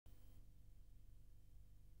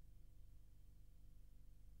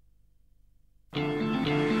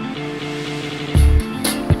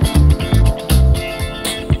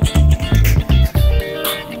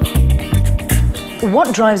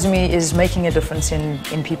what drives me is making a difference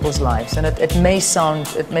in people's lives. And it may sound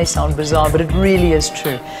bizarre, but it really is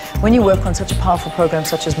true. When you work on such a powerful program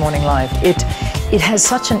such as Morning Live, it has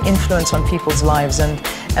such an influence on people's lives, and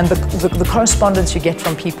the correspondence you get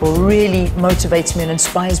from people really motivates me and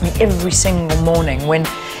inspires me every single morning, when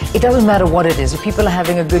it doesn't matter what it is. If people are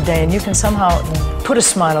having a good day and you can somehow put a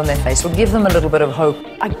smile on their face or give them a little bit of hope.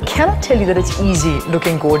 I cannot tell you that it's easy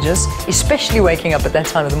looking gorgeous, especially waking up at that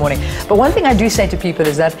time of the morning. But one thing I do say to people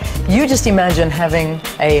is that you just imagine having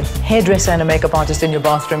a hairdresser and a makeup artist in your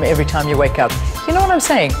bathroom every time you wake up. You know what I'm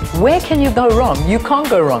saying? Where can you go wrong? You can't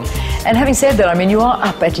go wrong. And having said that, I mean, you are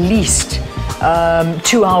up at least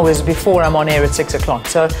 2 hours before I'm on air at 6 o'clock.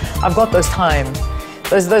 So I've got those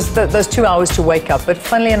 2 hours to wake up. But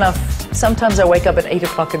funnily enough, sometimes I wake up at 8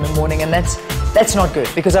 o'clock in the morning, and that's not good,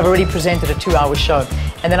 because I've already presented a 2-hour show.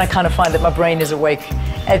 And then I kind of find that my brain is awake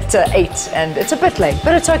at 8, and it's a bit late,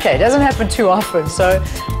 but it's okay. It doesn't happen too often. So,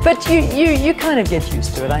 but you kind of get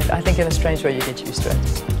used to it. I think in a strange way you get used to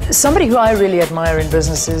it. Somebody who I really admire in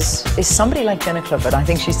business is somebody like Jenna Clifford. I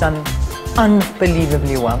think she's done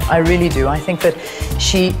unbelievably well. I really do. I think that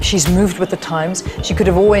she's moved with the times. She could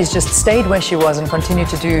have always just stayed where she was and continued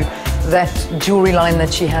to do that jewelry line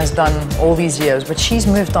that she has done all these years, but she's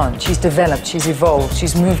moved on, she's developed, she's evolved,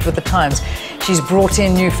 she's moved with the times, she's brought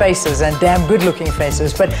in new faces, and damn good looking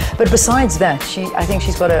faces. But besides that, I think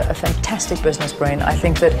she's got a fantastic business brain. I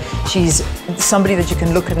think that she's somebody that you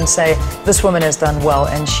can look at and say, this woman has done well,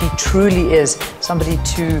 and she truly is somebody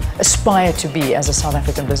to aspire to be as a South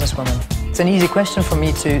African businesswoman. It's an easy question for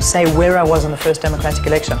me to say where I was in the first Democratic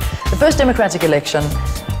election. The first Democratic election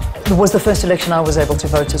was the first election I was able to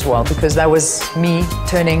vote as well, because that was me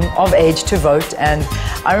turning of age to vote. And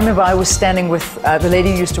I remember I was standing with the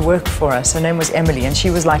lady who used to work for us. Her name was Emily, and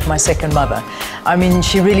she was like my second mother. I mean,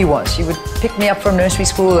 she really was. She would pick me up from nursery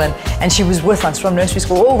school, and she was with us from nursery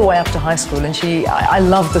school all the way up to high school. And I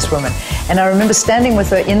loved this woman. And I remember standing with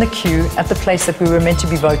her in the queue at the place that we were meant to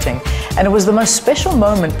be voting. And it was the most special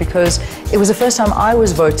moment, because it was the first time I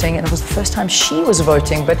was voting, and it was the first time she was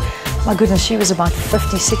voting. But my goodness, she was about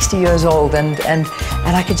 50, 60 years old, and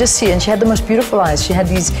I could just see, and she had the most beautiful eyes. She had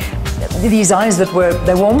these eyes that were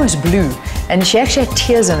almost blue, and she actually had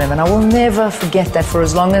tears in them. And I will never forget that for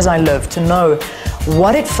as long as I live, to know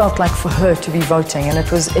what it felt like for her to be voting. And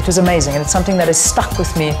it was amazing, and it's something that has stuck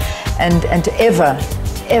with me. And to ever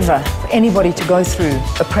for anybody to go through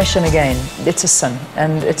oppression again, it's a sin.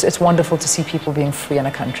 And it's wonderful to see people being free in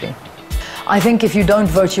a country. I think if you don't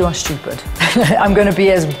vote, you are stupid. I'm going to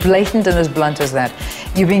be as blatant and as blunt as that.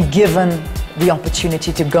 You've been given the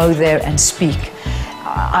opportunity to go there and speak.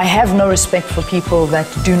 I have no respect for people that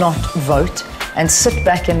do not vote and sit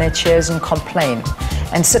back in their chairs and complain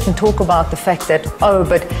and sit and talk about the fact that, oh,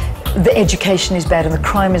 but the education is bad and the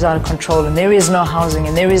crime is out of control and there is no housing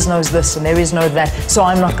and there is no this and there is no that, so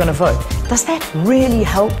I'm not going to vote. Does that really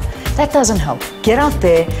help? That doesn't help. Get out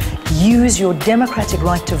there, use your democratic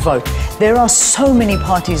right to vote. There are so many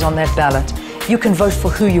parties on that ballot. You can vote for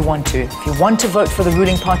who you want to. If you want to vote for the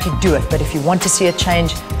ruling party, do it. But if you want to see a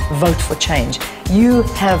change, vote for change. You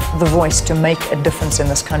have the voice to make a difference in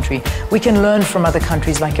this country. We can learn from other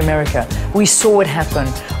countries like America. We saw it happen.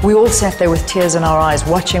 We all sat there with tears in our eyes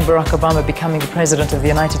watching Barack Obama becoming the president of the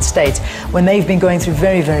United States when they've been going through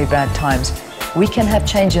very, very bad times. We can have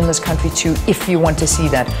change in this country too if you want to see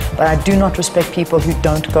that. But I do not respect people who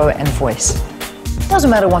don't go and voice. It doesn't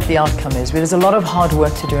matter what the outcome is. There's a lot of hard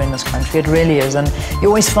work to do in this country. It really is. And you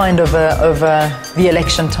always find over the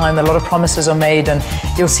election time that a lot of promises are made, and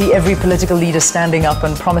you'll see every political leader standing up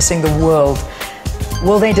and promising the world.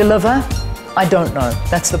 Will they deliver? I don't know.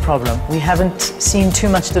 That's the problem. We haven't seen too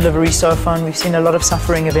much delivery so far, and we've seen a lot of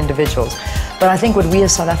suffering of individuals. But I think what we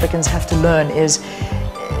as South Africans have to learn is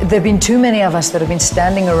there have been too many of us that have been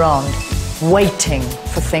standing around waiting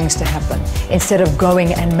for things to happen instead of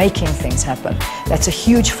going and making things happen. That's a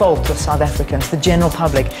huge fault of South Africans, the general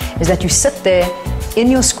public, is that you sit there in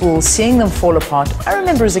your school seeing them fall apart. I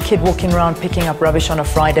remember as a kid walking around picking up rubbish on a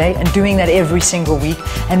Friday and doing that every single week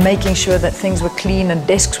and making sure that things were clean and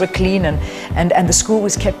desks were clean and the school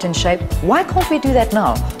was kept in shape. Why can't we do that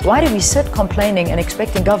now? Why do we sit complaining and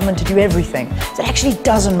expecting government to do everything? It actually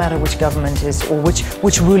doesn't matter which government is or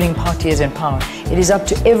which ruling party is in power. It is up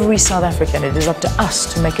to every South African. It is up to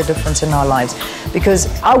us to make a difference in our lives, because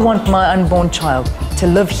I want my unborn child to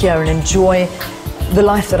live here and enjoy the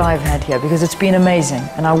life that I've had here, because it's been amazing,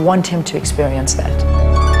 and I want him to experience that.